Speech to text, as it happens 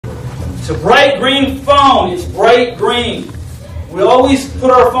It's a bright green phone. It's bright green. We always put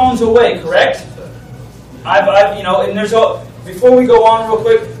our phones away, correct? And there's a. Before we go on, real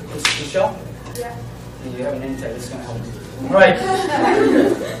quick, Michelle. Yeah. You have a name tag. This is gonna help you. All right.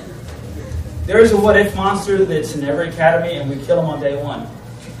 There's a what-if monster that's in every academy, and we kill him on day one.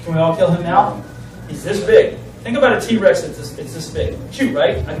 Can we all kill him now? He's this big. Think about a T-Rex. It's this big. Cute,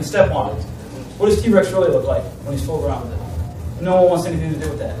 right? I can step on it. What does T-Rex really look like when he's full grown with it? No one wants anything to do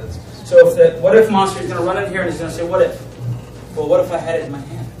with that. So if the what-if monster is going to run in here and he's going to say, "What if?" Well, what if I had it in my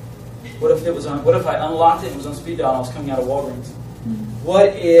hand? What if it was on? What if I unlocked it and it was on speed dial and I was coming out of Walgreens?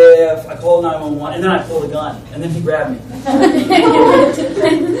 What if I called 911 and then I pulled a gun and then he grabbed me?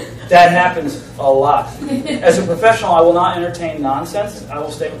 That happens a lot. As a professional, I will not entertain nonsense. I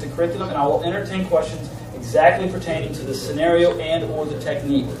will stay with the curriculum and I will entertain questions exactly pertaining to the scenario and or the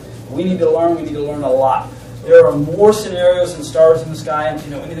technique. We need to learn. We need to learn a lot. There are more scenarios and stars in the sky, and if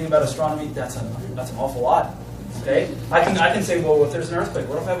you know anything about astronomy, that's an awful lot. Okay, I can say, well, if there's an earthquake,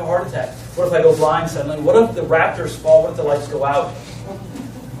 what if I have a heart attack? What if I go blind suddenly? What if the raptors fall? What if the lights go out?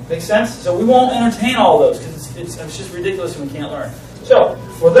 Make sense? So we won't entertain all those because it's just ridiculous and we can't learn. So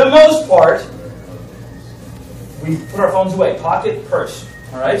for the most part, we put our phones away. Pocket, purse,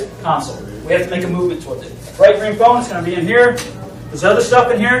 all right, console. We have to make a movement towards it. Bright green phone is going to be in here. There's other stuff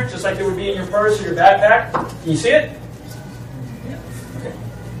in here, just like it would be in your purse or your backpack. Can you see it? Okay.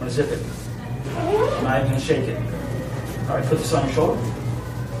 I'm going to zip it. I'm not even going to shake it. All right, put this on your shoulder.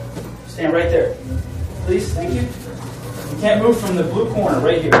 Stand right there. Please, thank you. You can't move from the blue corner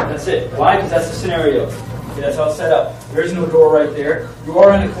right here. That's it. Why? Because that's the scenario. Okay, that's how it's set up. There's no door right there. You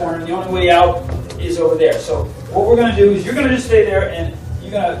are in the corner. The only way out is over there. So what we're going to do is you're going to just stay there and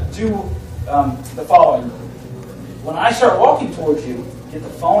you're going to do the following. When I start walking towards you, get the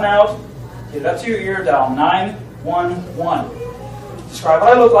phone out, get it up to your ear, dial 911. Describe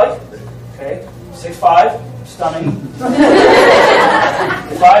what I look like. Okay, 6'5", stunning.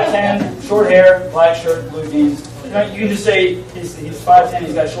 5'10", short hair, black shirt, blue jeans. You can just say he's 5'10",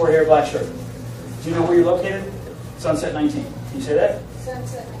 he's got short hair, black shirt. Do you know where you're located? Sunset 19. Can you say that?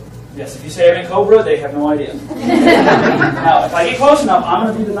 Sunset 19. Yes, if you say I'm in Cobra, they have no idea. Now, if I get close enough, I'm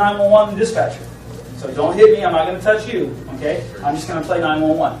going to be the 911 dispatcher. So don't hit me, I'm not going to touch you, okay? I'm just going to play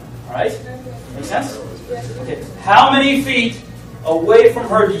 911, all right? Make sense? Okay. How many feet away from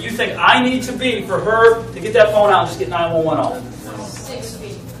her do you think I need to be for her to get that phone out and just get 911 off? 6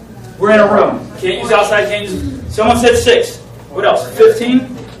 feet. We're in a room. Can't use outside, can't use... Someone said 6. What else? 15?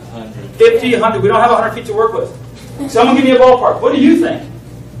 50, 100. We don't have 100 feet to work with. Someone give me a ballpark. What do you think?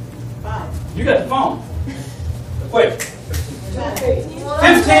 5. You got the phone. Quick.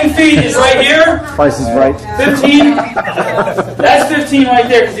 15 feet is right here. Price is right. 15. That's 15 right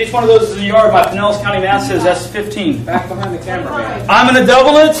there, because each one of those is in the yard. My Pinellas County math says that's 15. Back behind the camera, man. I'm going to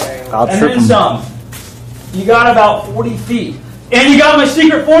double it, I'll and trip then some. You got about 40 feet. And you got my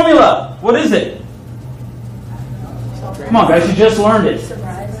secret formula. What is it? Come on, guys, you just learned it.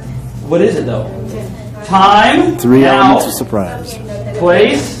 What is it, though? Time. 3 now, elements of surprise.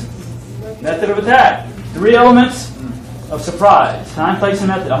 Place. Method of attack. 3 elements of surprise. Time, place, and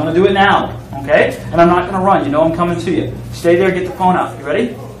method. I'm going to do it now, okay? And I'm not going to run. You know I'm coming to you. Stay there. Get the phone out. You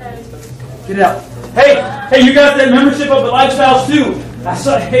ready? Get it out. Hey, you got that membership of the Lifestyles too. I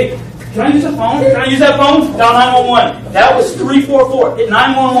saw. Hey, can I use the phone? Can I use that phone? Dial 911. That was 344. Hit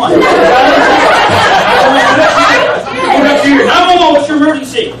 911. 911. What's your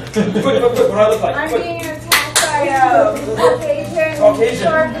emergency? Quick. What do I look like? I'm Quick. being attacked by a Caucasian. Caucasian.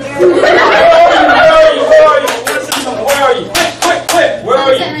 Short hair. Where are you? Where are you? Quick!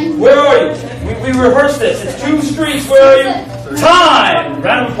 Where are you? We rehearsed this. It's 2 streets. Where are you? Time!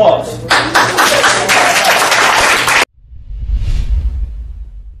 Round of applause.